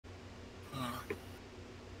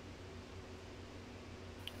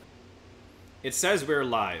It says we're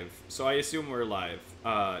live, so I assume we're live.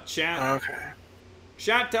 Chat, Okay.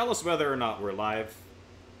 tell us whether or not we're live.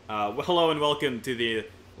 Well, hello and welcome to the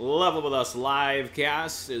Level With Us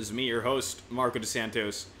Livecast. This is me, your host, Marco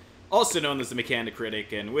DeSantos, also known as the Mechanic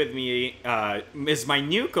Critic, and with me is my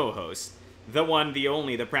new co-host, the one, the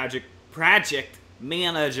only, the project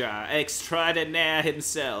manager extraordinaire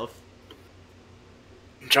himself.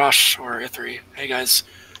 Josh or Ithri. Hey guys.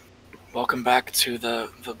 Welcome back to the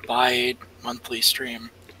bi-monthly stream.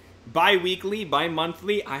 Bi-weekly,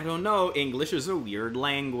 bi-monthly, I don't know. English is a weird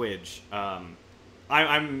language.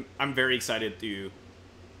 I'm very excited to,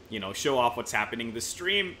 show off what's happening this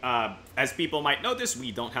stream. As people might notice,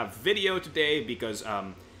 we don't have video today because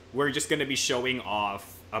we're just gonna be showing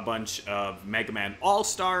off a bunch of Mega Man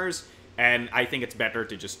All-Stars, and I think it's better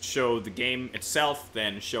to just show the game itself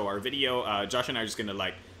than show our video. Josh and I are just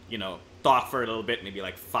gonna talk for a little bit, maybe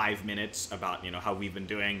like 5 minutes about how we've been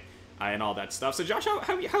doing and all that stuff. So Josh, how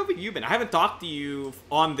have you been? I haven't talked to you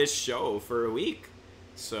on this show for a week,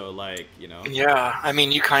 so Yeah, I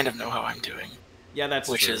mean you kind of know how I'm doing. Yeah, that's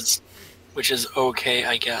which true. which is okay,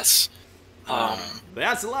 I guess.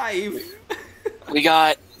 That's live. We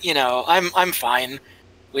got I'm fine.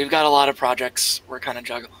 We've got a lot of projects we're kind of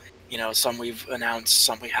juggling. Some we've announced,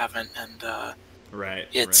 some we haven't, and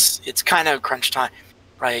it's kind of crunch time.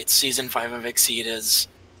 Right, Season 5 of Exceed is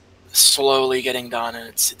slowly getting done, and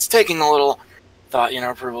it's taking a little thought.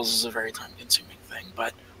 Approvals is a very time-consuming thing,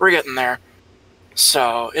 but we're getting there.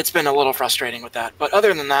 So it's been a little frustrating with that. But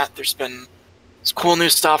other than that, there's been some cool new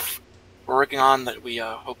stuff we're working on that we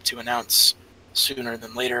hope to announce sooner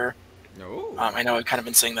than later. No. I know I've kind of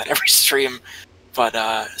been saying that every stream, but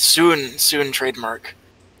soon trademark.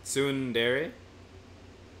 Soon, Derry?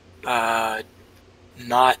 Not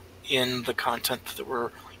in the content that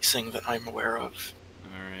we're releasing that I'm aware of.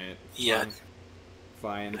 Alright. Yeah.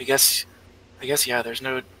 Fine. I guess yeah,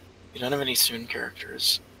 we don't have any Soon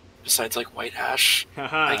characters besides like White Ash.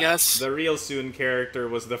 I guess. The real Soon character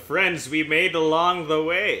was the friends we made along the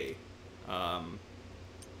way. I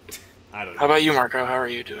don't know. How about you, Marco? How are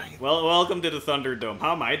you doing? Well, welcome to the Thunderdome.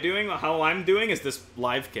 How am I doing? How I'm doing is this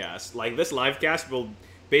livecast. Like, this livecast will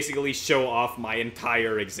basically show off my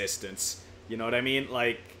entire existence. You know what I mean?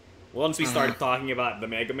 Like, once we started talking about the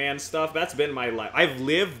Mega Man stuff, that's been my life. I've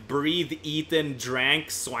lived, breathed, eaten, drank,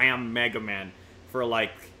 swam Mega Man for,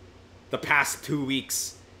 like, the past 2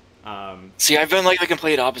 weeks. See, I've been like the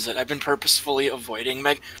complete opposite. I've been purposefully avoiding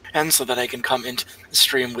Mega Man so that I can come into the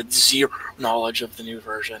stream with zero knowledge of the new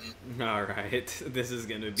version. Alright, this is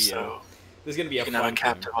gonna be a fun fun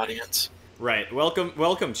captive audience. Right,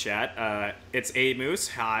 welcome chat. It's A Moose.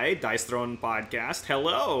 Hi, Dice Throne Podcast.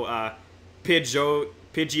 Hello,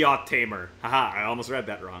 Pidgeot Tamer. Haha, I almost read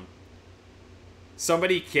that wrong.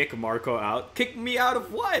 Somebody kick Marco out. Kick me out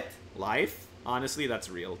of what? Life? Honestly, that's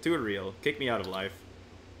real. Too real. Kick me out of life.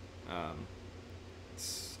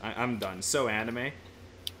 I'm done. So anime.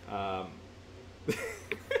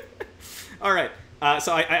 Alright.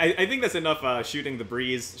 So I think that's enough shooting the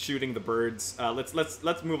breeze, shooting the birds.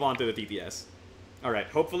 Let's move on to the TTS. Alright,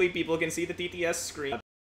 hopefully people can see the TTS screen.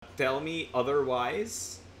 Tell me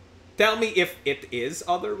otherwise. Tell me if it is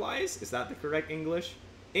otherwise. Is that the correct English?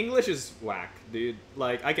 English is whack, dude.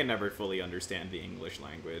 Like, I can never fully understand the English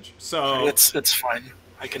language. So it's fine.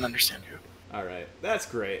 I can understand you. Alright, that's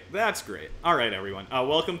great. That's great. Alright, everyone.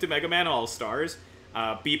 Welcome to Mega Man All-Stars.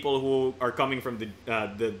 People who are coming from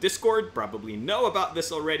the Discord probably know about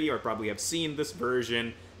this already, or probably have seen this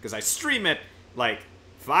version, because I stream it, like,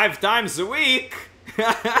 5 times a week!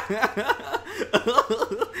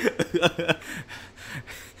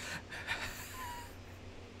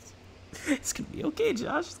 It's gonna be okay,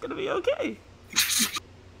 Josh. It's gonna be okay.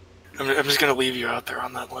 I'm just gonna leave you out there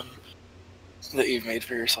on that one that you've made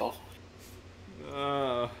for yourself.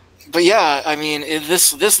 But yeah, I mean,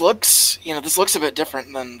 this looks a bit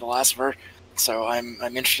different than the last version, so I'm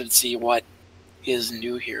interested to see what is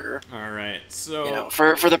new here. All right, so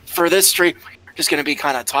for this stream, we're just gonna be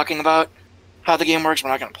kind of talking about how the game works.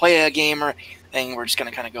 We're not gonna play a game or anything. We're just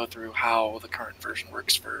gonna kind of go through how the current version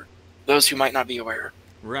works for those who might not be aware.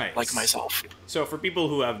 Right. Like myself. So for people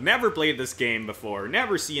who have never played this game before,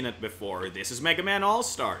 never seen it before, this is Mega Man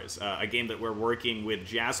All-Stars, a game that we're working with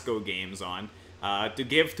Jasco Games on to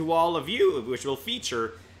give to all of you, which will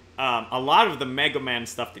feature a lot of the Mega Man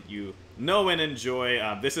stuff that you know and enjoy.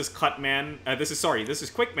 This is Cutman. This is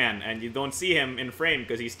Quickman, and you don't see him in frame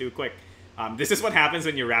because he's too quick. This is what happens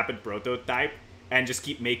when you rapid prototype and just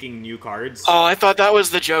keep making new cards. Oh, I thought that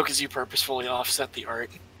was the joke, as you purposefully offset the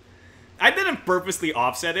art. I didn't purposely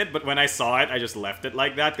offset it, but when I saw it, I just left it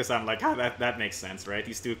like that, because I'm like, that makes sense, right?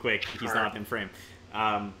 He's too quick. He's not in frame.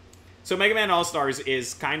 So Mega Man All-Stars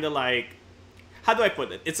is kind of like, how do I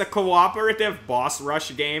put it? It's a cooperative boss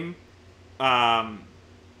rush game.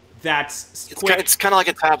 That's quick. It's kind of like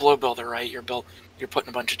a tableau builder, right? You're putting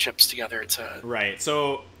a bunch of chips together to... Right.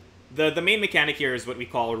 So the main mechanic here is what we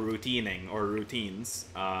call routining or routines.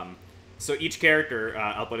 So each character,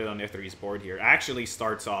 I'll put it on F3's board here, actually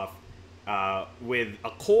starts off with a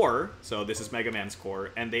core. So this is Mega Man's core,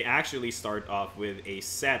 and they actually start off with a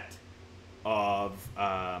set of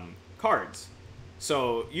cards.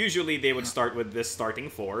 So usually they would start with this starting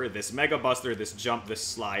 4, this Mega Buster, this jump, this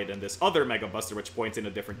slide, and this other Mega Buster, which points in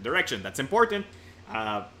a different direction. That's important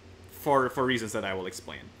for reasons that I will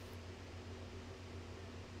explain.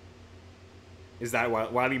 Is that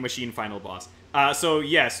Wily Machine final boss? So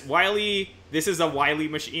yes, Wily. This is a Wily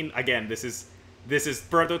Machine. Again, this is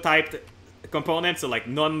prototyped components, so like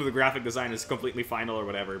none of the graphic design is completely final or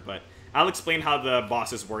whatever. But I'll explain how the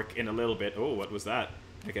bosses work in a little bit. Oh, what was that?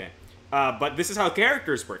 Okay. But this is how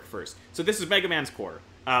characters work first. So this is Mega Man's core.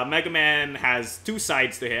 Mega Man has 2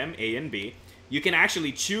 sides to him, A and B. You can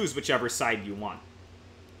actually choose whichever side you want.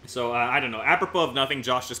 So, I don't know. Apropos of nothing,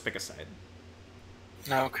 Josh, just pick a side.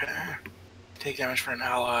 Okay. Take damage for an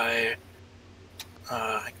ally.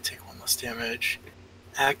 I can take 1 less damage.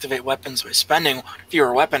 Activate weapons by spending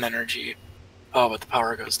fewer weapon energy. Oh, but the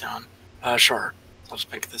power goes down. Sure. I'll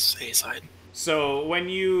just pick this A side. So when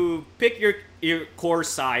you pick your core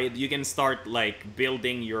side, you can start like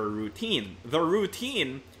building your routine. The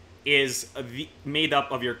routine is made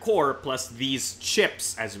up of your core plus these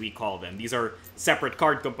chips, as we call them. These are separate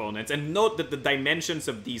card components. And note that the dimensions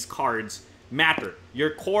of these cards matter. Your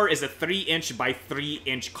core is a 3-inch by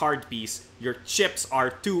 3-inch card piece. Your chips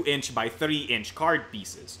are 2-inch by 3-inch card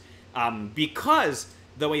pieces. Because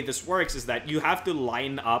the way this works is that you have to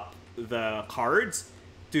line up the cards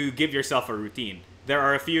to give yourself a routine. There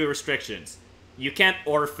are a few restrictions. You can't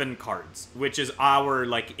orphan cards, which is our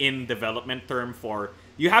like in development term for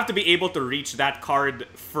you have to be able to reach that card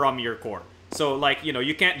from your core. So like, you know,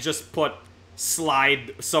 you can't just put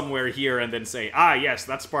slide somewhere here and then say, ah, yes,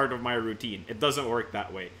 that's part of my routine. It doesn't work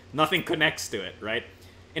that way. Nothing connects to it, right?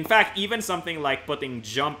 In fact, even something like putting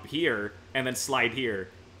jump here and then slide here,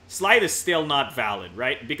 slide is still not valid,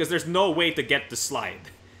 right? Because there's no way to get to slide.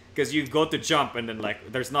 Because you go to jump and then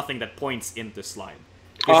like there's nothing that points into slide.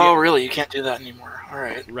 Oh, really? You can't do that anymore. All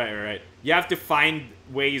right. Right. You have to find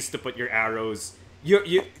ways to put your arrows.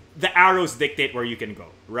 The arrows dictate where you can go,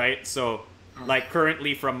 right? So, like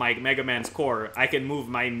currently from my Mega Man's core, I can move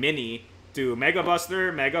my mini to Mega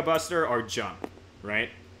Buster, or jump,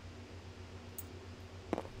 right?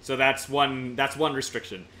 So that's one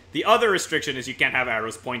restriction. The other restriction is you can't have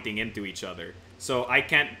arrows pointing into each other. So I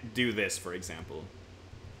can't do this, for example.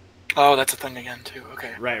 Oh, that's a thing again, too.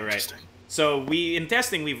 Okay. Right. Interesting. So in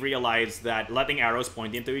testing, we've realized that letting arrows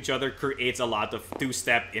point into each other creates a lot of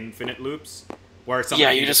 2-step infinite loops. Where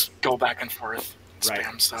you just go back and forth,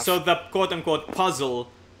 spam stuff. So the quote-unquote puzzle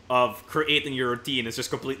of creating your routine is just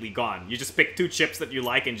completely gone. You just pick 2 chips that you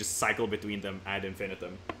like and just cycle between them ad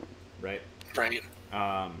infinitum, right? Right.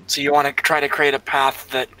 So you want to try to create a path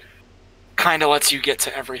that kind of lets you get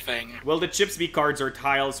to everything. Will the chips be cards or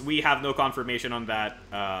tiles? We have no confirmation on that.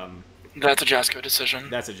 That's a Jasco decision.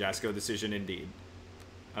 That's a Jasco decision indeed.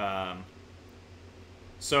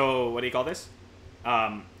 So what do you call this?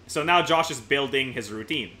 So now Josh is building his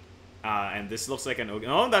routine. And this looks like an...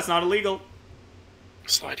 Oh, that's not illegal.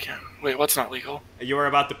 Slide cam. Wait, what's not legal? You were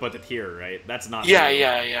about to put it here, right? That's not legal.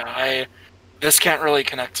 Yeah. This can't really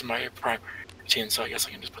connect to my primary routine, so I guess I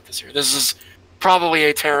can just put this here. This is probably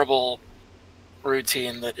a terrible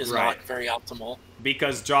routine that is not very optimal.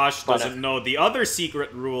 Because Josh doesn't know the other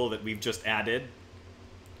secret rule that we've just added,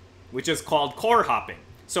 which is called core hopping.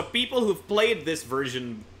 So people who've played this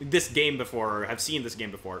game before, or have seen this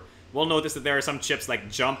game before, will notice that there are some chips like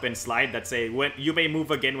jump and slide that say, when you may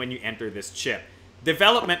move again when you enter this chip.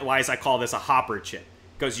 Development-wise, I call this a hopper chip,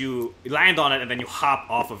 because you land on it and then you hop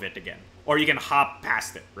off of it again. Or you can hop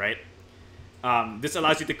past it, right? This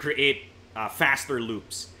allows you to create faster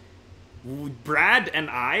loops. Brad and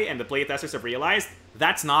I and the playtesters have realized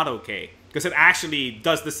that's not okay, because it actually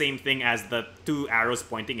does the same thing as the 2 arrows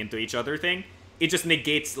pointing into each other thing. It just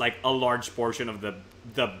negates like a large portion of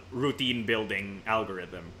the routine building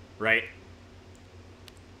algorithm, right?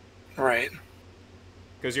 Right.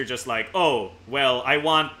 Because you're just like, oh, well, I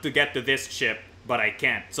want to get to this chip, but I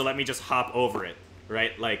can't, so let me just hop over it,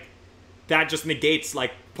 right? Like, that just negates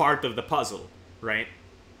like part of the puzzle, right?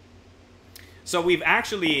 So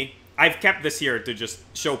I've kept this here to just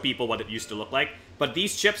show people what it used to look like, but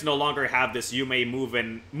these chips no longer have this you may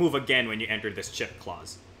move again when you enter this chip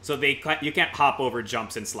clause. So you can't hop over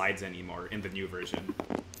jumps and slides anymore in the new version.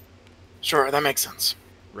 Sure, that makes sense.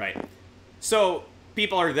 Right. So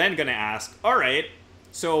people are then going to ask, all right,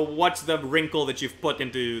 so what's the wrinkle that you've put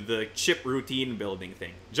into the chip routine building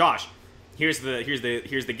thing? Josh, here's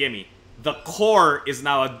the gimme. The core is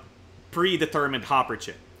now a predetermined hopper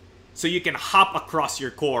chip. So you can hop across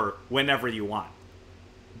your core whenever you want.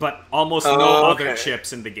 But almost no other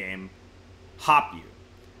chips in the game hop you.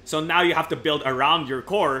 So now you have to build around your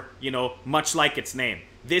core, much like its name.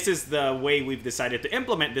 This is the way we've decided to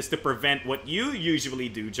implement this to prevent what you usually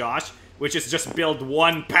do, Josh, which is just build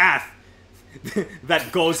one path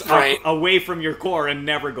that goes away from your core and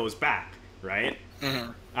never goes back, right?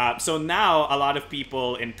 Mm-hmm. So now a lot of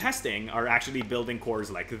people in testing are actually building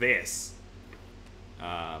cores like this.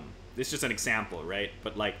 This is just an example, right?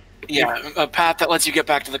 But like... Yeah, a path that lets you get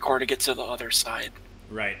back to the core to get to the other side.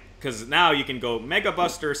 Right, because now you can go Mega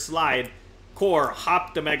Buster, slide, core,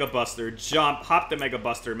 hop the Mega Buster, jump, hop the Mega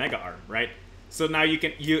Buster, Mega Arm, right? So now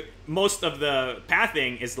most of the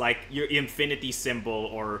pathing is like your infinity symbol,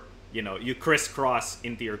 or, you crisscross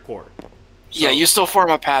into your core. So, yeah, you still form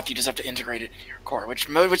a path, you just have to integrate it into your core, which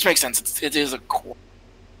makes sense. It is a core.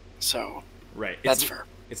 So, right. That's fair.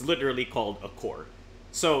 It's literally called a core.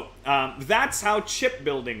 So, that's how chip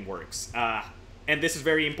building works. And this is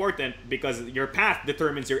very important because your path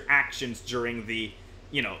determines your actions during the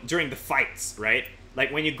fights, right?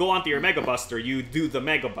 Like when you go onto your Mega Buster, you do the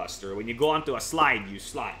Mega Buster. When you go onto a slide, you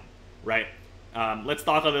slide, right? Let's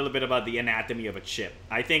talk a little bit about the anatomy of a chip.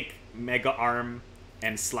 I think Mega Arm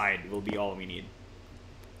and slide will be all we need.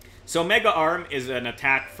 So Mega Arm is an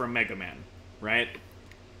attack from Mega Man, right?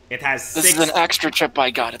 It has This is an extra chip I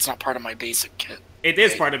got. It's not part of my basic kit. It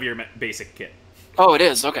is part of your basic kit. Oh, it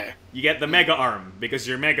is? Okay. You get the Mega Arm because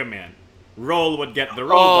you're Mega Man. Roll would get the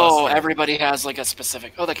Roll Buster. Oh, everybody has like a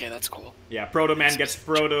specific... Oh, okay, that's cool. Yeah, Proto Man gets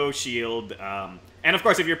Proto Shield. And of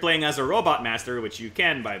course, if you're playing as a Robot Master, which you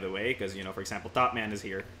can, by the way, because, for example, Top Man is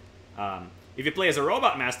here. If you play as a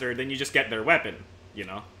Robot Master, then you just get their weapon,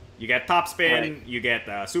 You get Top Spin, you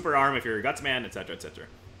get Super Arm if you're a Gutsman, etc., etc.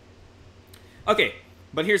 Okay,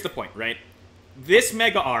 but here's the point, right? This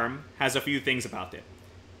Mega Arm has a few things about it.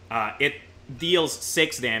 It deals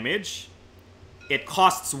 6 damage. It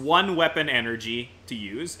costs 1 weapon energy to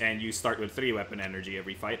use, and you start with 3 weapon energy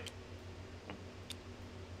every fight.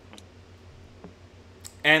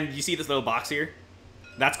 And you see this little box here?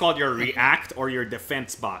 That's called your react or your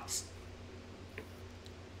defense box.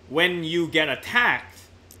 When you get attacked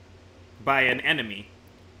by an enemy,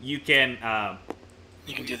 you can...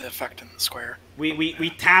 you can do the effect in the square. We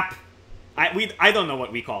tap... I don't know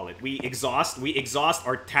what we call it. We exhaust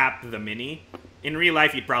or tap the mini. In real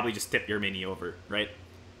life, you'd probably just tip your mini over, right?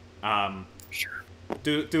 Sure.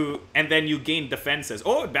 And then you gain defenses.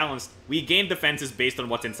 Oh, it balanced. We gain defenses based on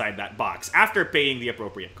what's inside that box after paying the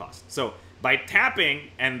appropriate cost. So by tapping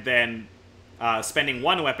and then spending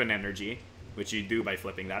 1 weapon energy, which you do by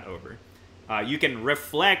flipping that over, you can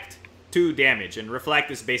reflect 2 damage. And reflect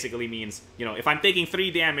is basically means, if I'm taking 3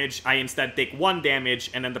 damage, I instead take 1 damage,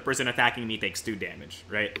 and then the person attacking me takes 2 damage,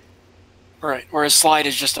 right? Right, whereas slide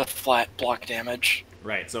is just a flat block damage.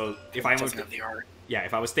 Right, so if I was... the art. Yeah,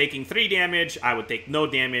 if I was taking 3 damage, I would take no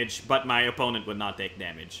damage, but my opponent would not take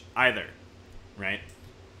damage either, right?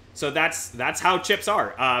 So that's how chips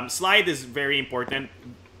are. Slide is very important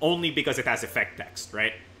only because it has effect text,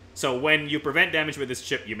 right? So when you prevent damage with this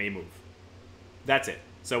chip, you may move. That's it.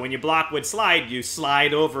 So when you block with slide, you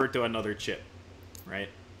slide over to another chip, right?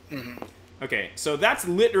 Mm-hmm. Okay, so that's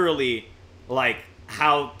literally like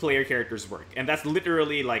how player characters work, and that's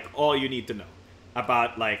literally like all you need to know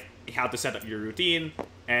about like how to set up your routine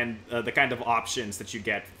and the kind of options that you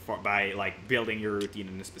get by like building your routine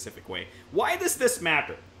in a specific way. Why does this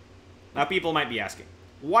matter? Now people might be asking,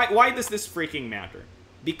 why does this freaking matter?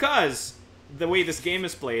 Because the way this game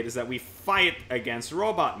is played is that we fight against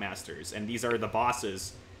Robot Masters, and these are the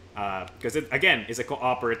bosses, because it, again, is a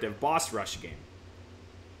cooperative boss rush game.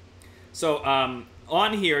 So,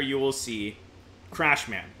 on here you will see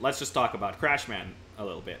Crashman. Let's just talk about Crashman a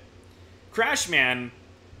little bit. Crashman,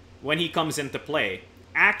 when he comes into play,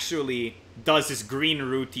 actually does his green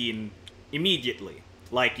routine immediately.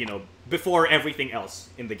 Like, before everything else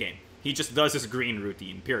in the game. He just does his green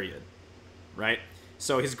routine, period. Right?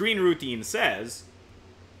 So his green routine says...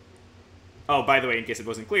 Oh, by the way, in case it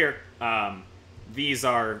wasn't clear, these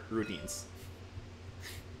are routines.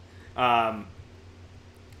 So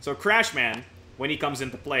Crashman, when he comes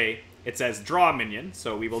into play, it says draw a minion.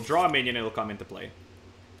 So we will draw a minion, it'll come into play.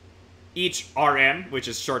 Each RM, which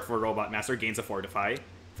is short for Robot Master, gains a Fortify.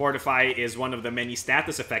 Fortify is one of the many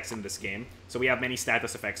status effects in this game. So we have many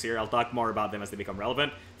status effects here. I'll talk more about them as they become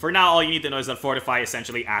relevant. For now, all you need to know is that Fortify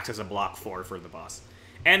essentially acts as a block 4 for the boss.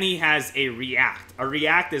 And he has a react. A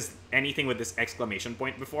react is anything with this exclamation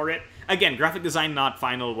point before it. Again, graphic design not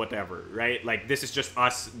final, whatever, right? Like, this is just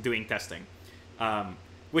us doing testing.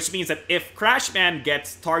 Which means that if Crashman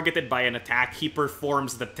gets targeted by an attack, he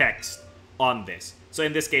performs the text on this. So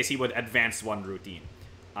in this case, he would advance one routine.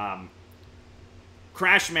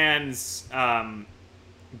 Crashman's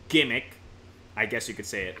gimmick, I guess you could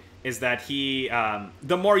say it, is that he,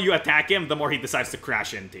 the more you attack him, the more he decides to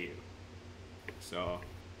crash into you. So,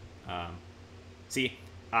 see,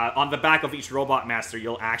 on the back of each Robot Master,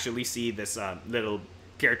 you'll actually see this little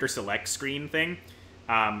character select screen thing.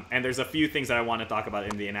 And there's a few things that I want to talk about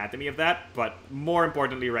in the anatomy of that, but more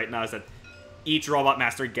importantly right now is that each Robot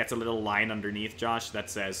Master gets a little line underneath, Josh, that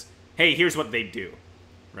says, hey, here's what they do,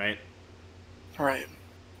 right? Right.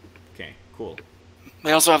 Okay, cool.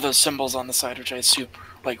 They also have those symbols on the side, which I assume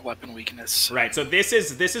like weapon weakness. Right, so this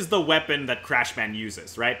is the weapon that Crashman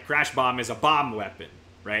uses, right? Crash Bomb is a bomb weapon,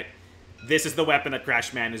 right? This is the weapon that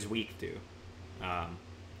Crashman is weak to.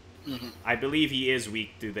 I believe he is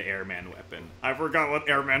weak to the Airman weapon. I forgot what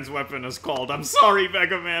Airman's weapon is called. I'm sorry,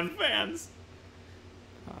 Mega Man fans.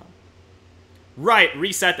 Right,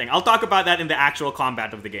 resetting. I'll talk about that in the actual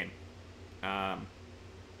combat of the game.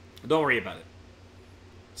 Don't worry about it.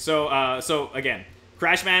 So again,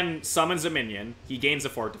 Crashman summons a minion. He gains a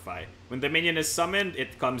Fortify. When the minion is summoned,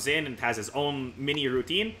 it comes in and has its own mini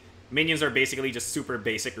routine. Minions are basically just super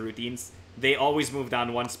basic routines. They always move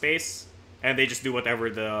down one space, and they just do whatever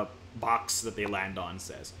the box that they land on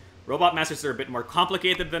says. Robot Masters are a bit more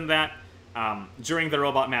complicated than that. During the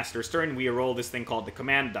Robot Master's turn, we roll this thing called the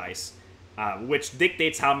Command Dice, which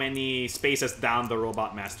dictates how many spaces down the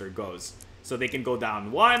Robot Master goes. So they can go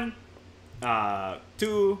down 1,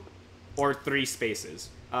 2, or 3 spaces.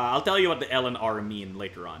 I'll tell you what the L and R mean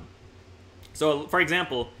later on. So, for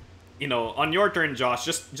example, you know, on your turn, Josh,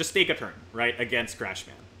 just take a turn, right, against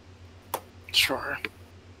Crashman. Sure.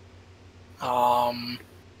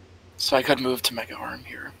 So I could move to Mega Arm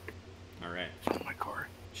here. All right. From my core.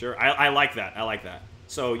 Sure, I like that. I like that.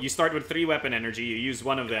 So you start with 3 weapon energy. You use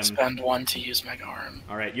one of them. Spend 1 to use Mega Arm.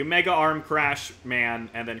 All right. You Mega Arm Crashman,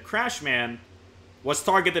 and then Crashman was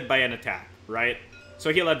targeted by an attack, right?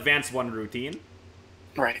 So he'll advance 1 routine.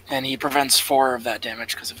 Right, and he prevents 4 of that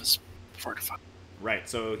damage because of his Fortify. Right,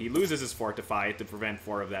 so he loses his Fortify to prevent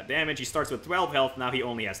 4 of that damage. He starts with 12 health. Now he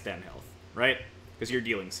only has 10 health, right? Because you're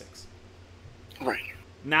dealing 6. Right.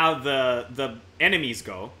 Now the enemies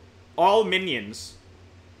go. All minions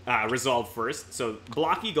resolve first. So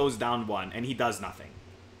Blocky goes down 1, and he does nothing,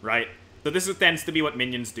 right? So this tends to be what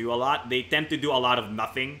minions do a lot. They tend to do a lot of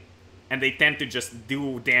nothing, and they tend to just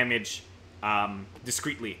do damage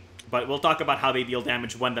discreetly. But we'll talk about how they deal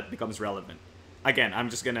damage when that becomes relevant. Again, I'm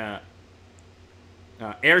just gonna...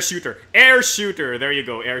 Air Shooter! Air Shooter! There you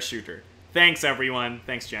go, Air Shooter. Thanks, everyone.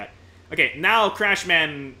 Thanks, chat. Okay, now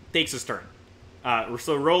Crashman takes his turn.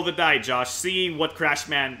 So roll the die, Josh. See what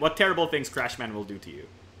terrible things Crashman will do to you.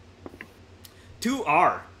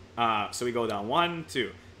 2R. So we go down 1,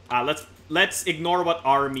 2. Let's ignore what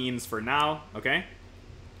R means for now, okay?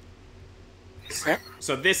 Okay.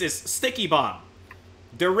 So this is Sticky Bomb.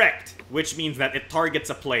 Direct, which means that it targets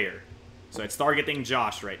a player. So it's targeting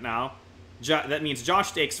Josh right now. That means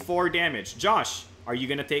Josh takes 4 damage. Josh, are you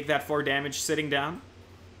gonna take that 4 damage sitting down?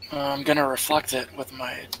 I'm gonna reflect it with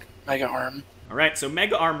my Mega Arm. Alright, so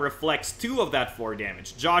Mega Arm reflects 2 of that 4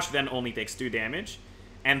 damage. Josh then only takes 2 damage.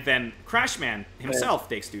 And then Crashman himself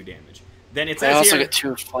takes 2 damage. Then it says also here, get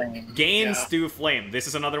 2 flame. Gains 2 flame. This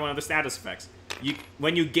is another one of the status effects.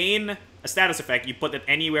 When you gain a status effect, you put it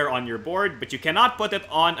anywhere on your board, but you cannot put it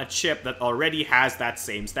on a chip that already has that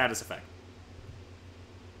same status effect.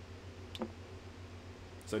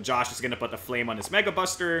 So Josh is going to put a flame on his Mega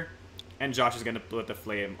Buster, and Josh is going to put a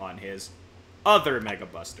flame on his other Mega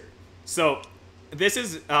Buster. So this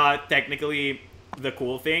is technically the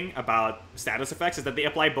cool thing about status effects, is that they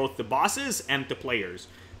apply both to bosses and to players.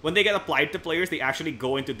 When they get applied to players, they actually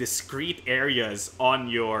go into discrete areas on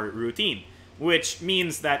your routine, which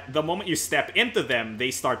means that the moment you step into them, they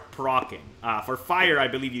start proccing. For fire, I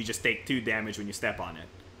believe you just take 2 damage when you step on it,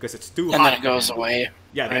 because it's too hot. And then it goes away.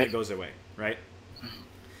 Yeah, then it goes away, right?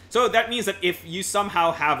 So that means that if you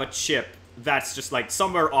somehow have a chip that's just like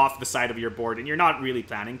somewhere off the side of your board and you're not really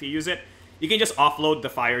planning to use it, you can just offload the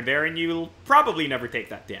fire there and you'll probably never take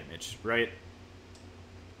that damage, right?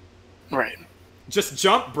 Right. Just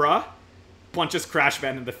jump, bruh. Punches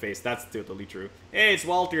Crashman in the face. That's totally true. Hey, it's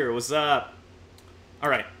Walter. What's up?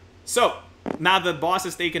 Alright. So, now the boss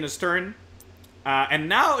has taken his turn. And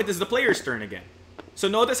now it is the player's turn again. So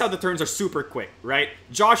notice how the turns are super quick, right?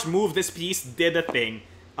 Josh moved this piece, did a thing.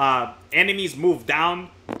 Enemies move down,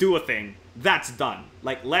 do a thing. That's done.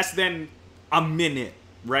 like less than a minute,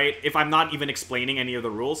 right? If I'm not even explaining any of the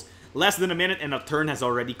rules, less than a minute and a turn has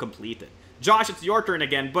already completed. Josh, it's your turn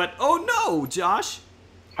again, but oh no, Josh!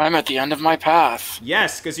 I'm at the end of my path.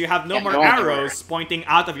 Yes, because you have no more arrows pointing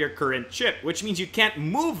out of your current chip, which means you can't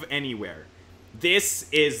move anywhere. This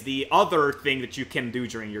is the other thing that you can do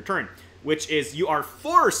during your turn, which is you are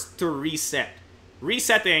forced to reset.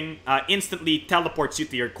 Resetting instantly teleports you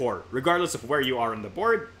to your core, regardless of where you are on the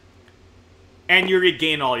board, and you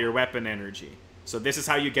regain all your weapon energy. So this is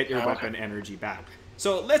how you get your weapon energy back.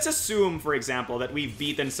 So let's assume, for example, that we've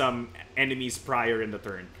beaten some enemies prior in the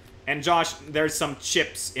turn. And Josh, there's some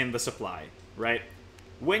chips in the supply, right?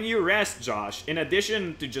 When you rest, Josh, in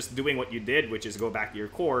addition to just doing what you did, which is go back to your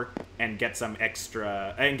core and get some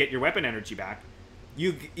extra, and get your weapon energy back,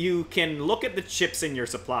 you can look at the chips in your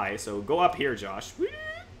supply. So go up here, Josh.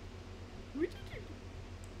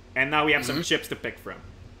 And now we have some chips to pick from.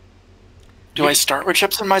 Do I start with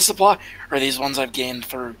chips in my supply? Or are these ones I've gained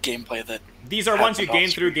through gameplay that... These are ones you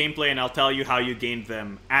gained through gameplay, and I'll tell you how you gained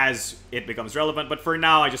them as it becomes relevant. But for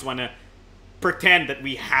now, I just want to pretend that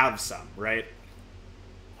we have some, right?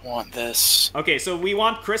 I want this. Okay, so we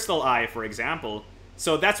want Crystal Eye, for example.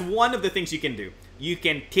 So that's one of the things you can do. You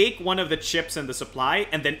can take one of the chips in the supply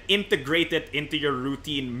and then integrate it into your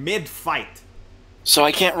routine mid-fight. So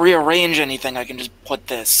I can't rearrange anything, I can just put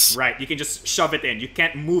this. Right, you can just shove it in. You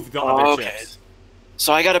can't move the other chips.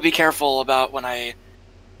 So I gotta be careful about when I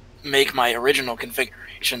make my original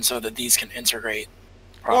configuration so that these can integrate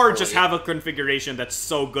properly. Or just have a configuration that's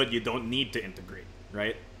so good you don't need to integrate,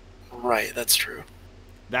 right? Right, that's true.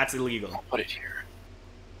 That's illegal. I'll put it here.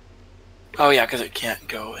 Oh yeah, because it can't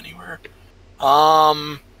go anywhere.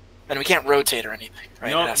 And we can't rotate or anything,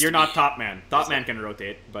 right? No, you're not Top Man. Top Man can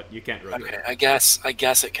rotate, but you can't rotate. Okay, I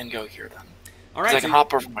guess it can go here then. All right, so I can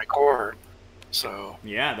hop over my core. So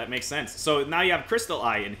yeah, that makes sense. So now you have Crystal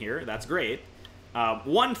Eye in here. That's great.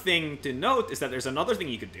 One thing to note is that there's another thing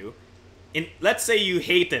you could do. Let's say you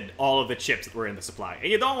hated all of the chips that were in the supply, and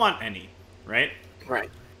you don't want any, right? Right.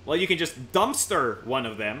 Well, you can just dumpster one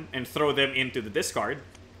of them and throw them into the discard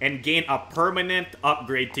and gain a permanent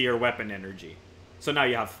upgrade to your weapon energy. So now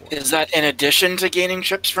you have 4. Is that in addition to gaining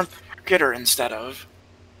chips from Kit or instead of?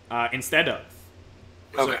 Instead of.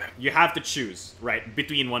 Okay. So you have to choose, right,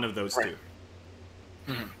 between one of those two.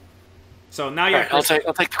 Mm-hmm. So now you have I'll take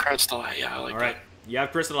the Crystal Eye, yeah, I like that. You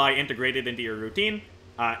have Crystal Eye integrated into your routine,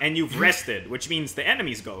 and you've rested, which means the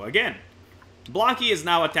enemies go again. Blocky is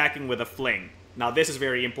now attacking with a fling. Now this is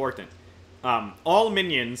very important. All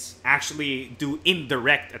minions actually do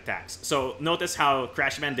indirect attacks. So notice how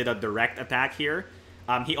Crashman did a direct attack here.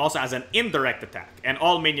 He also has an indirect attack, and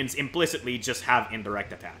all minions implicitly just have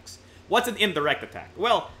indirect attacks. What's an indirect attack?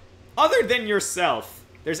 Well, other than yourself,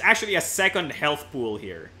 there's actually a second health pool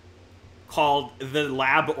here called the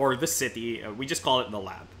lab or the city. We just call it the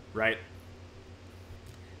lab, right?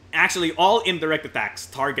 Actually, all indirect attacks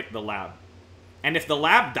target the lab. And if the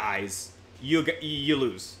lab dies, you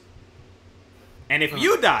lose. And if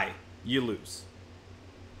you die, you lose.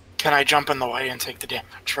 Can I jump in the way and take the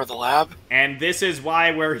damage for the lab? And this is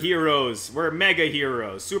why we're heroes. We're mega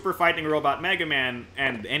heroes. Super Fighting Robot Mega Man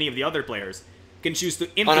and any of the other players can choose to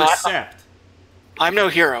intercept. I'm no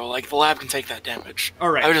hero. Like, the lab can take that damage.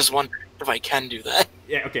 All right. I was just wondering if I can do that.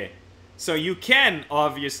 Yeah, okay. So you can,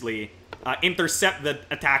 obviously, intercept the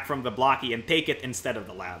attack from the Blocky and take it instead of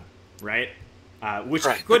the lab, right? Which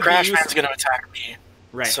could be Crashman's going to attack me.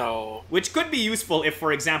 Right. So, which could be useful if,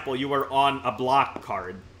 for example, you were on a block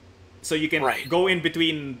card. So you can go in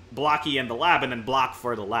between Blocky and the lab and then block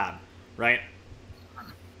for the lab, right?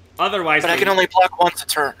 Otherwise... But I can only block once a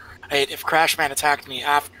turn. If Crashman attacked me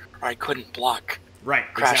after, I couldn't block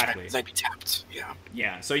Crashman because I'd be tapped. Yeah.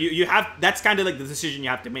 Yeah, so you have... That's kind of like the decision you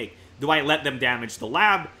have to make. Do I let them damage the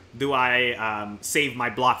lab? Do I save my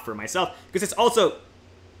block for myself? Because it's also...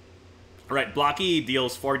 Right, Blocky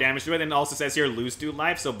deals 4 damage to it, and it also says here lose 2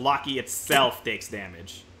 life, so Blocky itself takes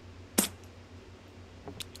damage.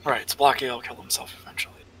 Right, so Blocky will kill himself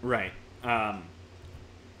eventually. Right. There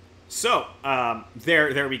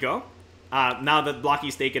we go. Now that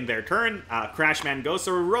Blocky's taken their turn, Crashman goes,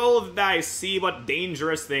 so roll the dice, see what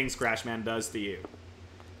dangerous things Crashman does to you.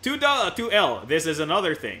 2L, this is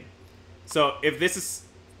another thing. So if this is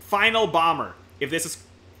Final Bomber, if this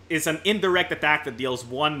is an indirect attack that deals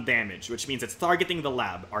 1 damage, which means it's targeting the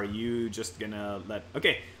lab. Are you just gonna let...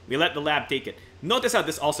 Okay, we let the lab take it. Notice how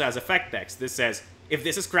this also has effect text. This says, if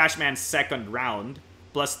this is Crashman's second round,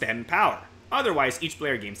 plus 10 power. Otherwise, each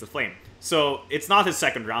player gains the flame. So, it's not his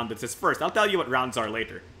second round, it's his first. I'll tell you what rounds are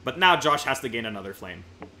later. But now Josh has to gain another flame.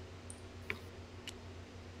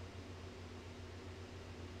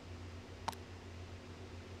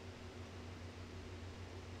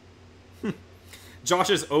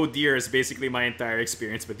 Josh's oh dear is basically my entire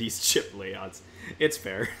experience with these chip layouts. It's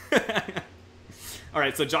fair.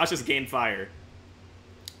 Alright, so Josh has gained fire.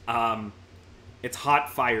 It's hot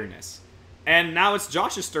fireness. And now it's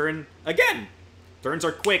Josh's turn again. Turns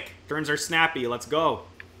are quick. Turns are snappy. Let's go.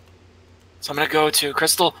 So I'm going to go to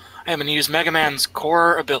Crystal. I'm going to use Mega Man's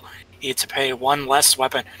core ability to pay 1 less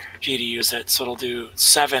weapon energy to use it. So it'll do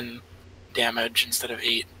 7 damage instead of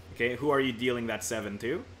 8. Okay, who are you dealing that 7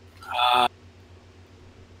 to? I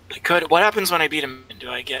could. What happens when I beat him? Do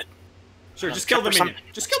I get... Sure, just kill the minion.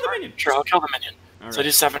 Just kill the minion. Sure, I'll kill the minion. All so right. I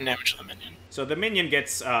do 7 damage to the minion. So the minion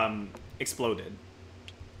gets exploded.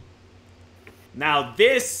 Now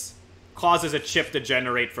this causes a chip to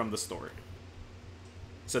generate from the store.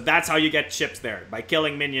 So that's how you get chips there, by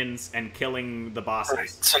killing minions and killing the bosses. Right.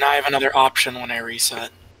 So now I have another option when I reset.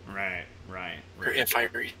 Right. Or if I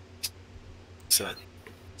reset.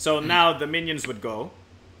 So now the minions would go.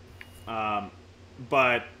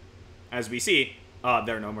 But as we see,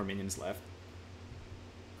 there are no more minions left.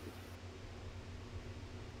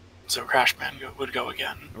 So Crashman would go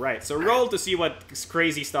again. Right, so roll to see what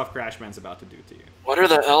crazy stuff Crashman's about to do to you. What are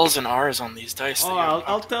the L's and R's on these dice? Oh,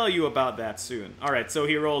 I'll tell you about that soon. Alright, so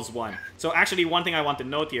he rolls 1. So actually, one thing I want to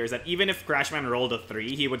note here is that even if Crashman rolled a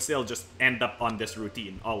 3, he would still just end up on this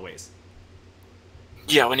routine, always.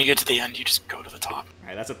 Yeah, when you get to the end, you just go to the top.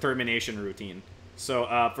 Alright, that's a termination routine.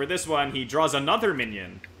 So for this one, he draws another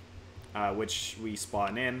minion, which we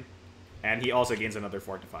spawn in, and he also gains another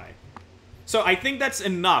Fortify. So I think that's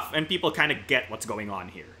enough, and people kind of get what's going on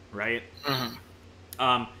here, right?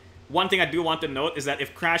 Mm-hmm. One thing I do want to note is that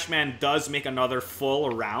if Crashman does make another full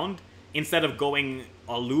round, instead of going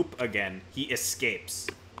a loop again, he escapes.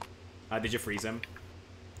 Did you freeze him?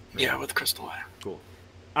 Yeah, with Crystal Eye. Cool.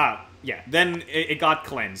 Yeah, then it got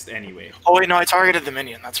cleansed anyway. Oh, wait, no, I targeted the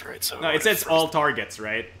minion, that's right. So no, it says all targets,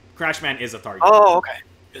 right? Crashman is a target. Oh, okay.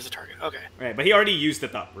 Is a target, okay. Right, but he already used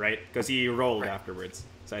it up, right? Because he rolled afterwards,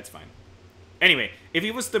 so it's fine. Anyway, if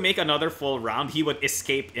he was to make another full round, he would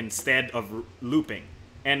escape instead of looping.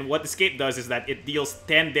 And what escape does is that it deals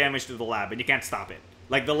 10 damage to the lab, and you can't stop it.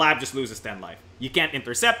 Like, the lab just loses 10 life. You can't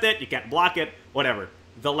intercept it, you can't block it, whatever.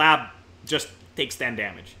 The lab just takes 10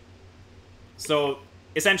 damage. So,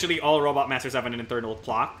 essentially, all Robot Masters have an internal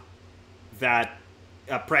clock that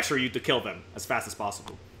pressure you to kill them as fast as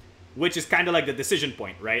possible. Which is kind of like the decision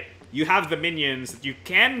point, right? You have the minions that you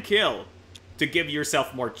can kill to give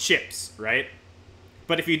yourself more chips, right?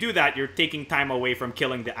 But if you do that, you're taking time away from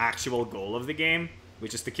killing the actual goal of the game,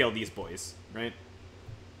 which is to kill these boys, right?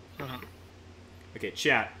 Okay,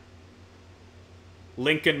 chat.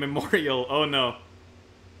 Lincoln Memorial, oh no.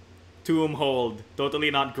 Tomb Hold,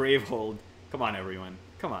 totally not Grave Hold. Come on, everyone,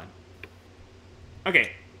 come on.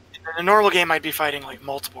 Okay. In a normal game, I'd be fighting, like,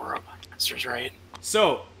 multiple Robot Masters, right?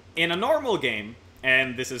 So, in a normal game,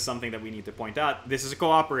 and this is something that we need to point out, this is a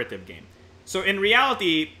cooperative game. So in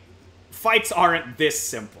reality, fights aren't this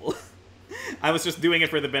simple. I was just doing it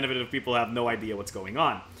for the benefit of people who have no idea what's going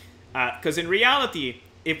on. Because in reality,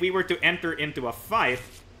 if we were to enter into a fight,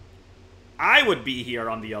 I would be here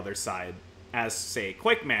on the other side as, say,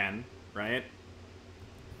 Quickman, right?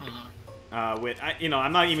 I'm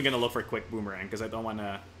not even going to look for Quick Boomerang because I don't want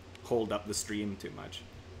to hold up the stream too much.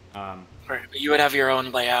 Right, but you would have your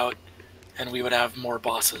own layout, and we would have more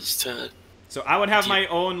bosses to... So I would have my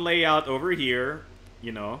own layout over here,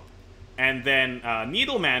 you know, and then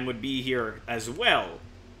Needleman would be here as well.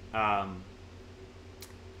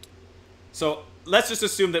 So let's just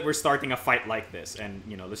assume that we're starting a fight like this, and,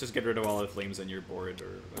 you know, let's just get rid of all the flames on your board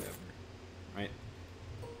or whatever, right?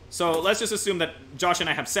 So let's just assume that Josh and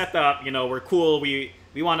I have set up, you know, we're cool, we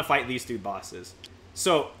want to fight these two bosses.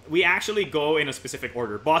 So we actually go in a specific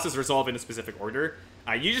order. Bosses resolve in a specific order.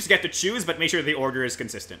 You just get to choose, but make sure the order is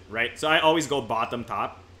consistent, right? So I always go bottom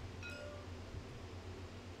top.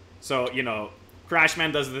 So, you know,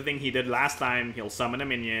 Crashman does the thing he did last time. He'll summon a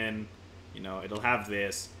minion. You know, it'll have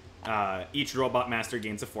this. Each Robot Master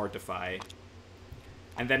gains a Fortify.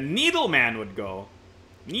 And then Needleman would go.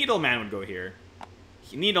 Needleman would go here.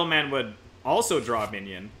 Needleman would also draw a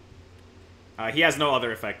minion. He has no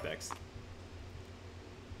other effect decks.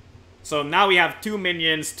 So now we have 2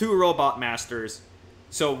 minions, 2 Robot Masters.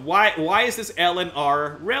 So why is this L and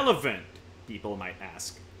R relevant? People might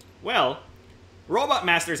ask. Well, Robot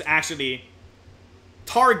Masters actually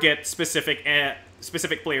target specific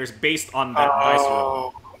players based on that dice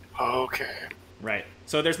roll. Okay. Right.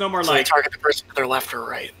 So there's no more so like... they target the person to their left or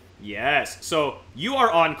right. Yes. So you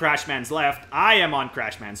are on Crashman's left, I am on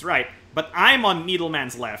Crashman's right, but I'm on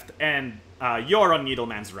Needleman's left, and you're on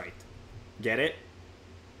Needleman's right. Get it?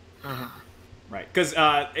 Right. Because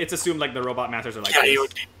it's assumed like the Robot Masters are like yeah, this. you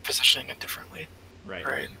would be positioning it differently. Right.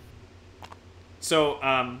 Right. So,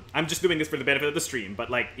 I'm just doing this for the benefit of the stream, but,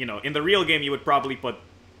 like, you know, in the real game, you would probably put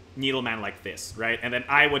Needleman like this, right? And then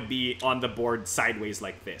I would be on the board sideways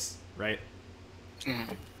like this, right?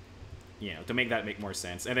 Mm-hmm. You know, to make that make more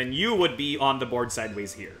sense. And then you would be on the board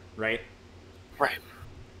sideways here, right? Right.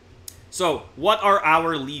 So, what are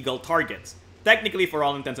our legal targets? Technically, for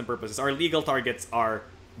all intents and purposes, our legal targets are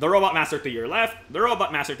the Robot Master to your left, the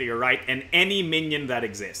Robot Master to your right, and any minion that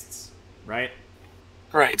exists, right?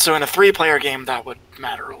 Right, so in a 3-player game, that would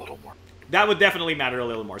matter a little more. That would definitely matter a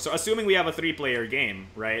little more. So assuming we have a 3-player game,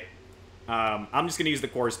 right? I'm just going to use the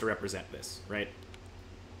cores to represent this, right?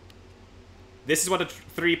 This is what a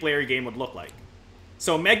 3-player game would look like.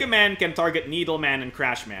 So Mega Man can target Needleman and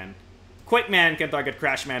Crashman. Quickman can target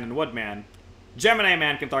Crashman and Woodman. Gemini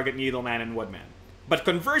Man can target Needleman and Woodman. But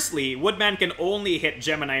conversely, Woodman can only hit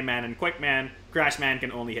Gemini Man and Quickman. Crashman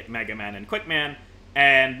can only hit Mega Man and Quickman.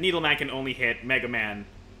 And Needleman can only hit Mega Man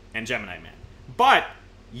and Gemini Man. But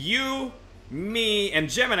you, me, and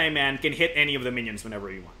Gemini Man can hit any of the minions whenever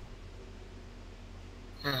we want.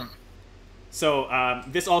 Mm-hmm. So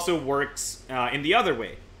this also works in the other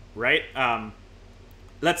way, right?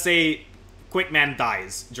 Let's say Quickman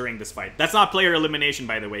dies during this fight. That's not player elimination,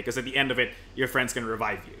 by the way, because at the end of it, your friends can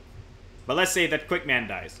revive you. But let's say that Quickman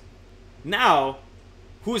dies. Now,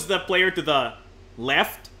 who's the player to the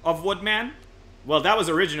left of Woodman? Well, that was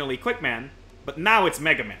originally Quickman, but now it's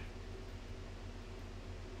Mega Man.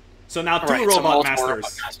 So now two Robot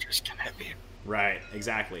Masters can hit me. Right,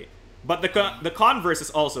 exactly. But the converse is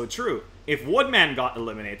also true. If Woodman got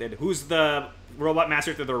eliminated, who's the Robot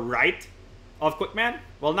Master to the right of Quickman?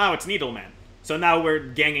 Well, now it's Needleman. So now we're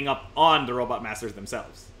ganging up on the Robot Masters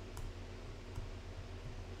themselves.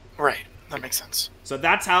 Right, that makes sense. So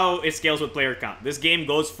that's how it scales with player count. This game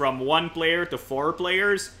goes from 1 player to 4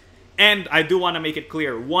 players. And I do want to make it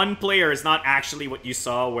clear, 1 player is not actually what you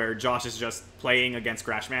saw where Josh is just playing against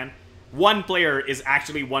Crashman. 1 player is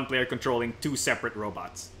actually 1 player controlling 2 separate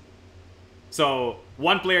robots. So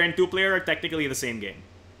 1 player and 2 player are technically the same game.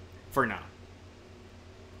 For now.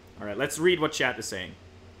 Alright, let's read what chat is saying.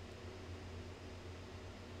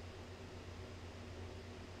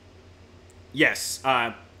 Yes,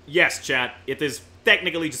 yes, chat. It is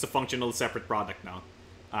technically just a functional separate product now.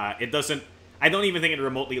 It doesn't... I don't even think it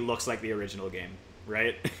remotely looks like the original game,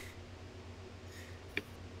 right?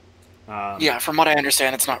 Yeah, from what I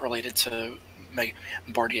understand, it's not related to Mega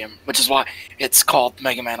board game, which is why it's called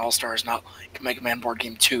Mega Man All-Stars, not like Mega Man Board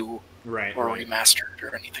Game 2 right, or right. Remastered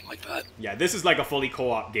or anything like that. Yeah, this is like a fully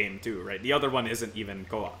co-op game too, right? The other one isn't even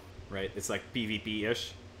co-op, right? It's like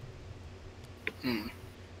PvP-ish. Hmm.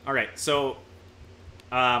 Alright, so...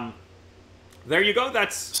 there you go,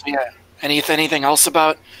 that's... So, yeah. Anything else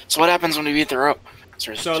about... So what happens when we beat the rope?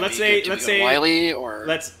 So let's say Wily, or...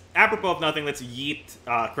 apropos of nothing, let's yeet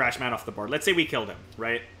Crashman off the board. Let's say we killed him,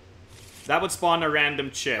 right? That would spawn a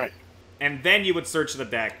random chip. Right. And then you would search the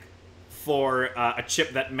deck for a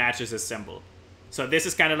chip that matches his symbol. So this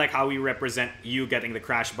is kind of like how we represent you getting the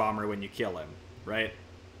Crash Bomber when you kill him, right?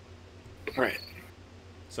 Right.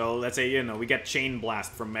 So let's say, you know, we get Chain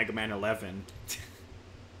Blast from Mega Man 11.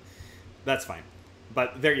 That's fine.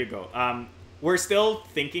 But there you go. We're still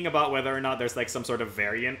thinking about whether or not there's like some sort of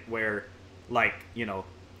variant where, like, you know,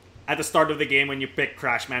 at the start of the game when you pick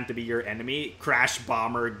Crashman to be your enemy, Crash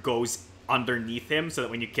Bomber goes underneath him so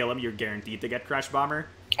that when you kill him, you're guaranteed to get Crash Bomber.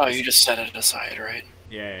 Oh, you just set it aside, right?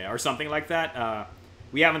 Yeah, or something like that.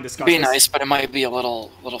 We haven't discussed It'd be this. Nice, but it might be a little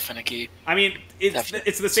finicky. I mean,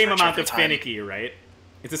 it's the same amount of time. finicky, right?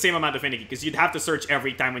 It's the same amount of finicky, because you'd have to search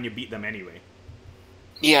every time when you beat them anyway.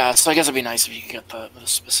 Yeah, so I guess it'd be nice if you could get the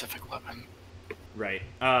specific weapon. Right.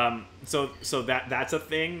 So that's a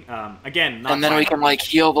thing. Again, not and then we can like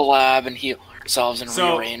heal the lab and heal ourselves and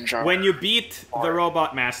rearrange our... when you beat the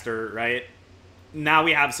Robot Master, right? Now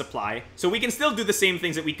we have supply. So we can still do the same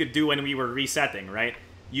things that we could do when we were resetting, right?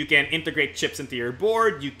 You can integrate chips into your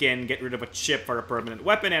board, you can get rid of a chip for a permanent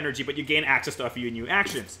weapon energy, but you gain access to a few new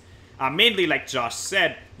actions. Mainly, like Josh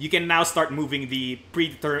said, you can now start moving the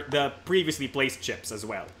previously placed chips as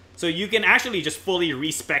well. So you can actually just fully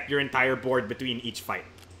respec your entire board between each fight.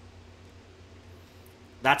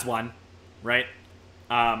 That's one, right?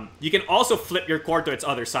 You can also flip your core to its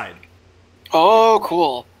other side. Oh,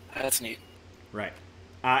 cool. That's neat. Right.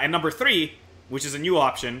 And number 3, which is a new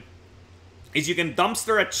option, is you can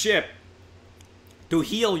dumpster a chip to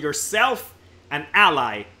heal yourself, an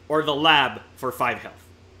ally, or the lab for 5 health.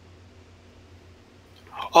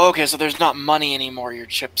 Oh, okay, so there's not money anymore. Your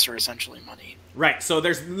chips are essentially money. Right, so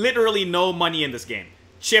there's literally no money in this game.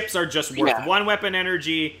 Chips are just worth 1 weapon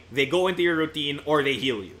energy, they go into your routine, or they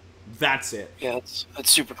heal you. That's it. Yeah, that's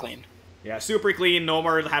super clean. Yeah, super clean. No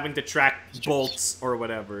more having to track bolts or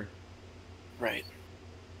whatever. Right.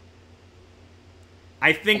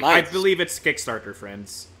 I believe it's Kickstarter,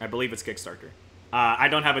 friends. I believe it's Kickstarter. I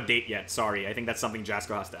don't have a date yet. Sorry. I think that's something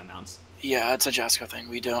Jasco has to announce. Yeah, it's a Jasco thing.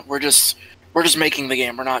 We don't. We're just making the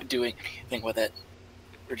game. We're not doing anything with it.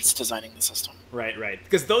 We're just designing the system. Right.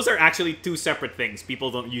 Because those are actually two separate things.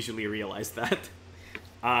 People don't usually realize that.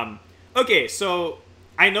 Okay, so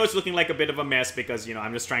I know it's looking like a bit of a mess because, you know,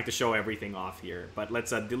 I'm just trying to show everything off here. But let's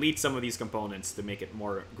delete some of these components to make it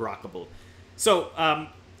more grokkable. So,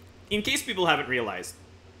 in case people haven't realized,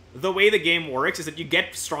 the way the game works is that you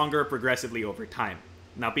get stronger progressively over time.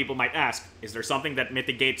 Now, people might ask, is there something that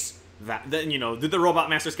mitigates that? Then, you know, do the Robot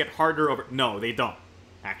Masters get harder over... No, they don't,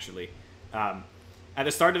 actually. At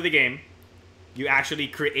the start of the game, you actually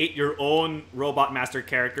create your own Robot Master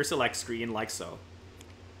character select screen like so.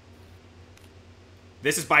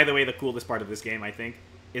 This is, by the way, the coolest part of this game, I think,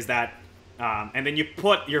 is that... and then you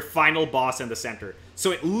put your final boss in the center.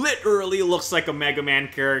 So it literally looks like a Mega Man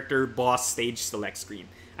character boss stage select screen.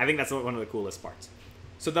 I think that's one of the coolest parts.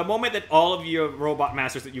 So the moment that all of your Robot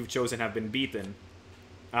Masters that you've chosen have been beaten,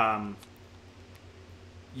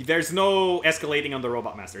 there's no escalating on the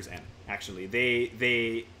Robot Masters end, actually.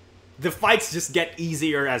 The fights just get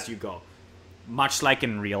easier as you go. Much like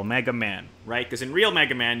in real Mega Man, right? Because in real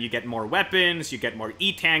Mega Man, you get more weapons, you get more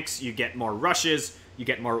E-tanks, you get more rushes, you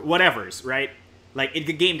get more whatevers, right? Like,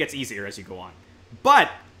 the game gets easier as you go on. But,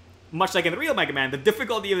 much like in the real Mega Man, the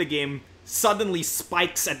difficulty of the game suddenly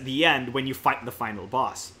spikes at the end when you fight the final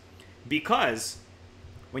boss. Because,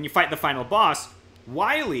 when you fight the final boss,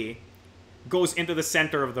 Wily goes into the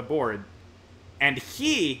center of the board, and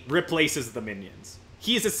he replaces the minions.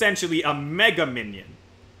 He's essentially a Mega Minion,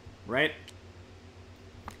 right?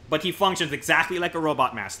 But he functions exactly like a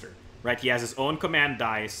Robot Master, right? He has his own command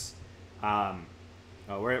dice. Where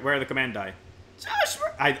are the command die?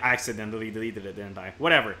 I accidentally deleted it, didn't I?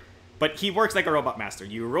 Whatever. But he works like a Robot Master.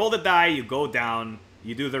 You roll the die, you go down,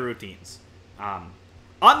 you do the routines.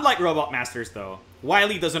 Unlike Robot Masters, though,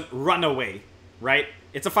 Wily doesn't run away, right?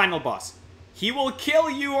 It's a final boss. He will kill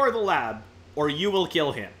you or the lab, or you will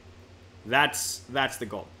kill him. That's the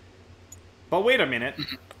goal. But wait a minute.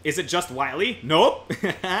 Is it just Wily? Nope.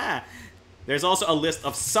 There's also a list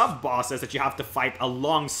of sub-bosses that you have to fight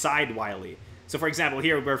alongside Wily. So, for example,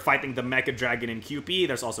 here we're fighting the Mecha Dragon in QP.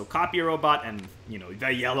 There's also Copy Robot and, you know,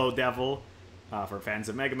 the Yellow Devil for fans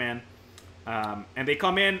of Mega Man. And they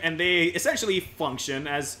come in and they essentially function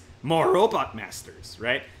as more Robot Masters,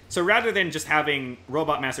 right? So rather than just having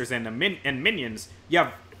Robot Masters and minions, you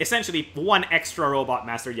have essentially one extra Robot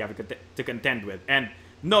Master you have to contend with. And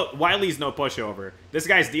no, Wily's no pushover. This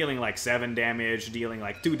guy's dealing like 7 damage, dealing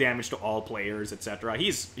like 2 damage to all players, etc.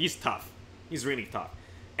 He's tough. He's really tough.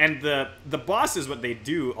 And the bosses, what they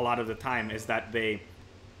do a lot of the time is that they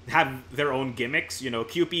have their own gimmicks. You know,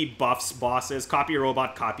 QP buffs bosses, Copy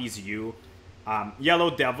Robot copies you.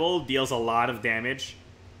 Yellow Devil deals a lot of damage,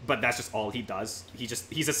 but that's just all he does.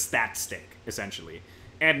 He's a stat stick, essentially.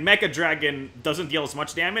 And Mecha Dragon doesn't deal as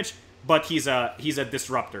much damage, but he's a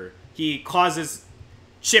disruptor. He causes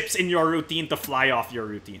chips in your routine to fly off your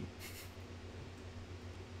routine.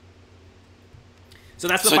 So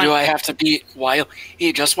that's the So do I have to beat Wily,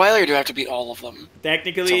 just Wily, or do I have to beat all of them?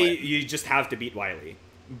 Technically, you just have to beat Wily.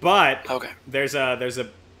 But okay. there's kind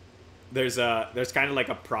of like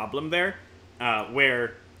a problem there,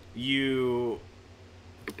 where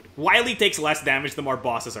Wily takes less damage the more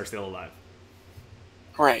bosses are still alive.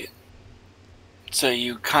 Right. So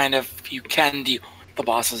you can deal the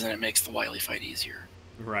bosses and it makes the Wily fight easier.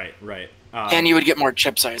 Right. And you would get more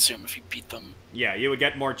chips, I assume, if you beat them. Yeah, you would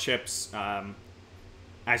get more chips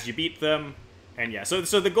as you beat them. And yeah, so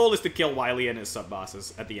the goal is to kill Wily and his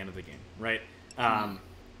sub-bosses at the end of the game, right?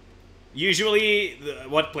 Usually,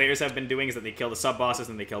 what players have been doing is that they kill the sub-bosses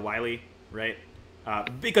and they kill Wily, right?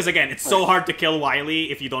 Because again, it's so hard to kill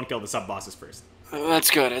Wily if you don't kill the sub-bosses first.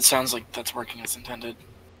 That's good. It sounds like that's working as intended.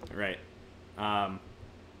 Right.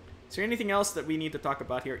 Is there anything else that we need to talk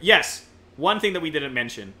about here? Yes! One thing that we didn't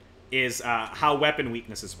mention is how weapon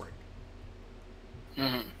weaknesses work.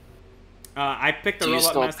 I picked the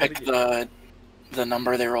Robot Master. Do you still pick the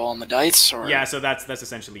number they roll on the dice? Or? Yeah, so that's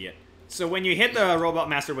essentially it. So when you hit the Robot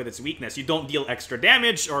Master with its weakness, you don't deal extra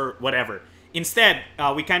damage or whatever. Instead,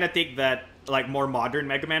 we kind of take that like more modern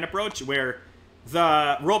Mega Man approach where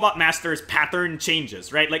the Robot Master's pattern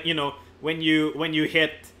changes, right? Like, you know, when you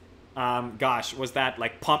hit was that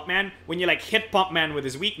like Pump Man? When you like hit Pump Man with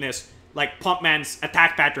his weakness, like Pump Man's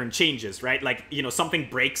attack pattern changes, right? Like, you know, something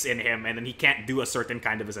breaks in him and then he can't do a certain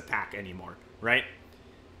kind of his attack anymore, right?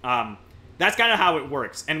 That's kind of how it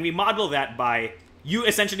works. And we model that by you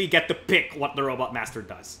essentially get to pick what the Robot Master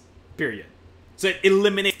does. Period. So it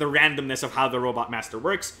eliminates the randomness of how the Robot Master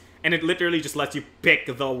works, and it literally just lets you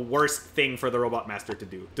pick the worst thing for the Robot Master to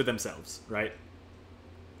do to themselves, right?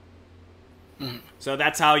 Mm. So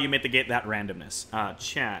that's how you mitigate that randomness.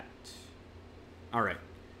 Chat. All right.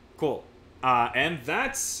 Cool. And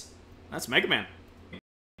that's Mega Man.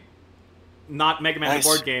 Not Mega Man the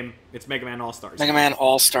board game. It's Mega Man All-Stars. Mega Man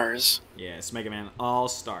All-Stars. Yeah, it's Mega Man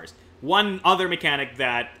All-Stars. One other mechanic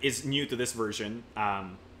that is new to this version,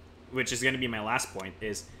 which is going to be my last point,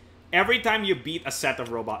 is every time you beat a set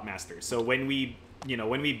of Robot Masters. So when we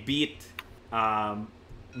beat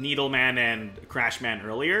Needleman and Crashman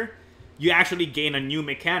earlier, you actually gain a new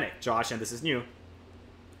mechanic, Josh, and this is new.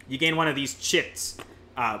 You gain one of these chits.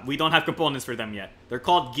 We don't have components for them yet. They're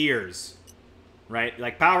called gears, right?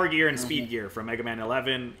 Like Power Gear and Speed Gear from Mega Man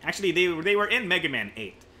 11. Actually, they were in Mega Man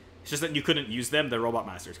 8. It's just that you couldn't use them. The Robot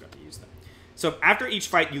Masters got to use them. So after each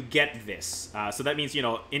fight, you get this. So that means,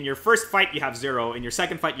 in your first fight, you have 0. In your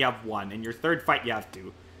second fight, you have 1. In your third fight, you have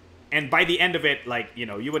 2. And by the end of it, like,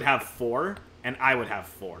 you would have 4, and I would have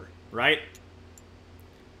 4, right?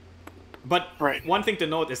 But one thing to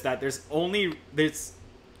note is that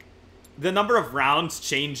the number of rounds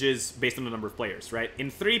changes based on the number of players, right?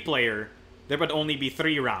 In 3-player, there would only be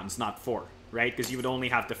 3 rounds, not 4, right? Because you would only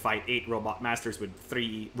have to fight 8 Robot Masters with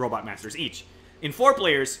 3 Robot Masters each. In 4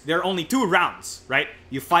 players, there are only 2 rounds, right?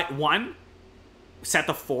 You fight 1 set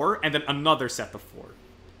of 4, and then another set of 4.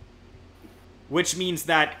 Which means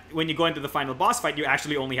that when you go into the final boss fight, you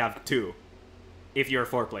actually only have 2. If you're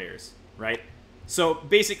 4 players, right? So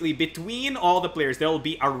basically, between all the players, there will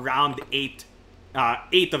be around 8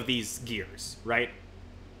 of these gears, right?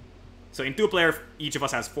 So in 2-player, each of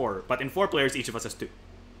us has 4. But in 4 players, each of us has 2.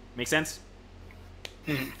 Make sense?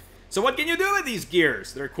 So what can you do with these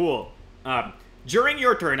gears? They're cool. During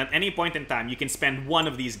your turn, at any point in time, you can spend one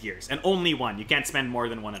of these gears. And only one. You can't spend more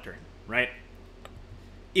than one a turn, right?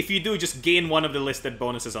 If you do, just gain one of the listed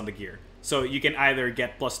bonuses on the gear. So you can either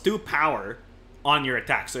get +2 power on your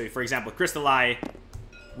attack. So for example, Crystal Eye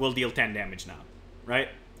will deal 10 damage now, right?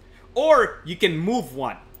 Or you can move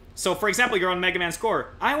one. So for example, you're on Mega Man's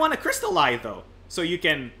core. I want a Crystal Eye though. So you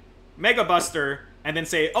can Mega Buster and then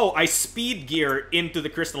say, oh, I speed gear into the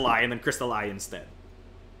Crystal Eye and then Crystal Eye instead.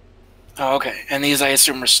 Oh, okay. And these, I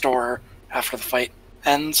assume, restore after the fight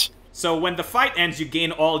ends? So when the fight ends, you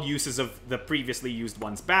gain all uses of the previously used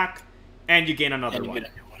ones back, and you gain another one.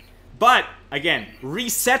 Get a new one. But, again,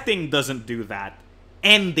 resetting doesn't do that.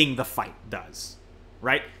 Ending the fight does.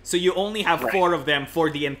 Right? So you only have 4 of them for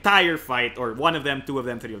the entire fight, or 1 of them, 2 of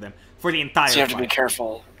them, 3 of them, for the entire fight. So you have to be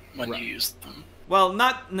careful when you use them. Well,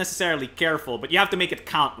 not necessarily careful, but you have to make it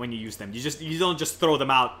count when you use them. You don't just throw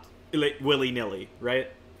them out willy-nilly,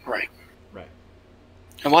 right? Right. Right.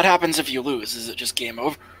 And what happens if you lose? Is it just game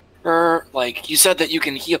over? Or, like, you said that you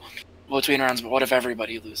can heal between rounds, but what if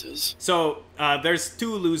everybody loses? So, there's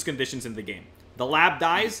 2 lose conditions in the game. The lab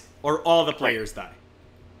dies, or all the players die.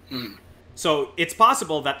 Mm. So, it's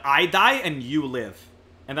possible that I die and you live.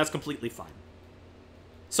 And that's completely fine.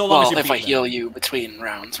 So long as you if I them. heal you between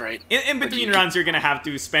rounds, right? In between rounds, you're going to have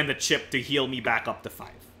to spend a chip to heal me back up to 5,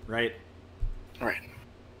 right? Right.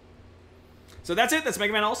 So that's it. That's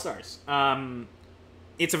Mega Man All-Stars.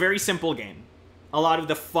 It's a very simple game. A lot of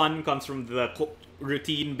the fun comes from the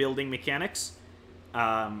routine building mechanics.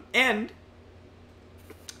 And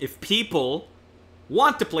if people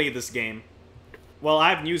want to play this game, well,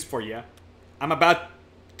 I have news for you. I'm about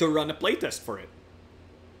to run a playtest for it.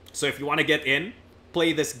 So if you want to get in,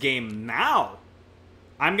 play this game now.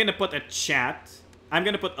 I'm going to put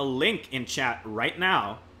a link in chat right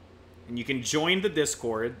now. And you can join the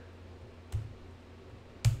Discord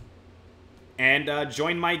and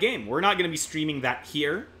join my game. We're not going to be streaming that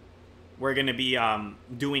here. We're going to be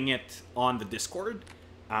doing it on the Discord.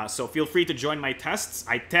 So feel free to join my tests.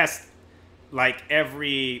 I test like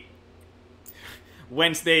every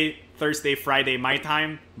Wednesday, Thursday, Friday my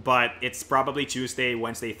time, but it's probably Tuesday,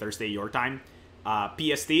 Wednesday, Thursday your time.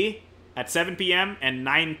 PST at 7 p.m. and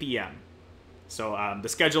 9 p.m. So the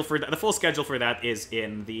full schedule for that is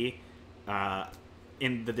in the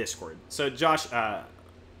Discord. So Josh,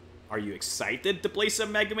 are you excited to play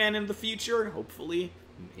some Mega Man in the future? Hopefully,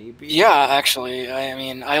 maybe. Yeah, actually, I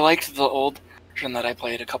mean, I liked the old version that I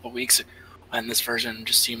played a couple weeks ago, and this version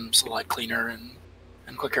just seems a lot cleaner and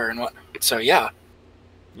quicker and what. So yeah,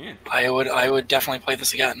 I would definitely play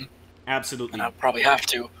this again. Absolutely, and I'll probably have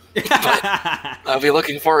to. But I'll be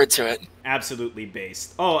looking forward to it. Absolutely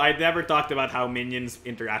based. Oh, I never talked about how minions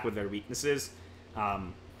interact with their weaknesses.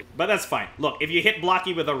 But that's fine. Look, if you hit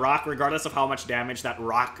Blocky with a rock, regardless of how much damage that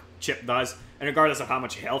rock chip does, and regardless of how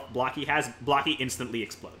much health Blocky has, Blocky instantly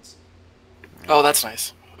explodes. Right. Oh, that's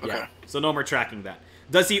nice. Okay. Yeah. So no more tracking that.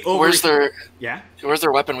 Does he over... Where's their... Yeah? Where's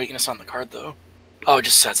their weapon weakness on the card, though? Oh, it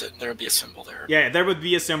just says it. There would be a symbol there. Yeah, there would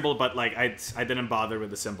be a symbol, but like I didn't bother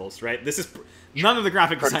with the symbols, right? This is... None of the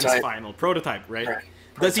graphic design is final. Prototype, right?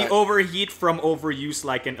 Does he overheat from overuse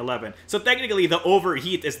like an 11? So technically, the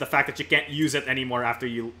overheat is the fact that you can't use it anymore after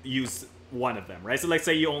you use one of them, right? So let's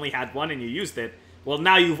say you only had one and you used it. Well,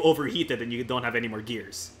 now you've overheated and you don't have any more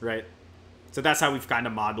gears, right? So that's how we've kind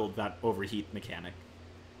of modeled that overheat mechanic.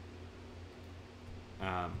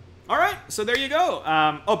 All right, so there you go.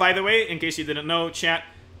 Oh, by the way, in case you didn't know, chat,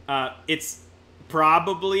 it's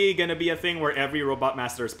probably going to be a thing where every Robot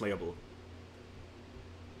Master is playable.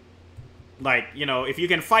 Like, you know, if you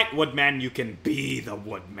can fight Woodman, you can be the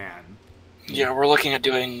Woodman. Yeah, we're looking at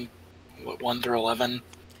doing, what, 1 through 11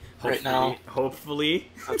 right now? Hopefully.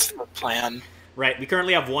 That's the plan. Right, we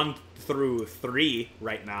currently have 1 through 3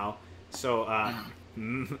 right now. So,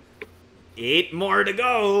 8 more to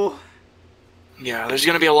go. Yeah, there's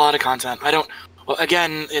going to be a lot of content. Well,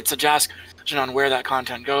 again, it's a just on where that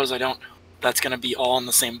content goes. That's going to be all in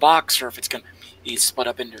the same box, or if it's going to be split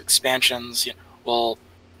up into expansions. You know,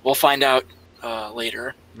 we'll find out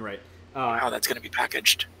later. Right. How that's going to be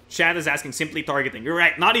packaged. Chad is asking simply targeting. You're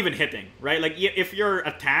right, not even hitting, right? Like, if your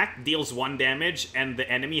attack deals 1 damage and the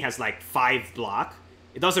enemy has, like, 5 block,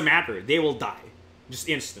 it doesn't matter. They will die. Just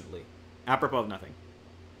instantly. Apropos of nothing.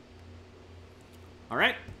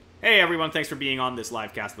 Alright. Hey, everyone. Thanks for being on this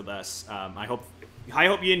live cast with us. I hope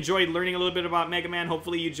you enjoyed learning a little bit about Mega Man.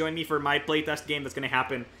 Hopefully you join me for my playtest game that's going to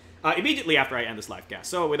happen immediately after I end this live cast.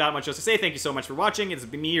 So without much else to say, thank you so much for watching. It's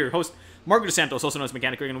been me, your host, Marco DeSantos, also known as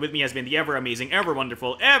Mechanic Rig, and with me has been the ever amazing, ever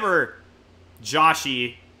wonderful, ever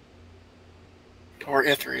Joshy. Or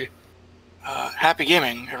Ithri. Happy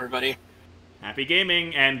gaming, everybody. Happy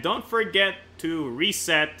gaming, and don't forget to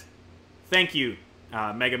reset. Thank you,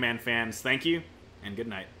 Mega Man fans. Thank you, and good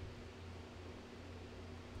night.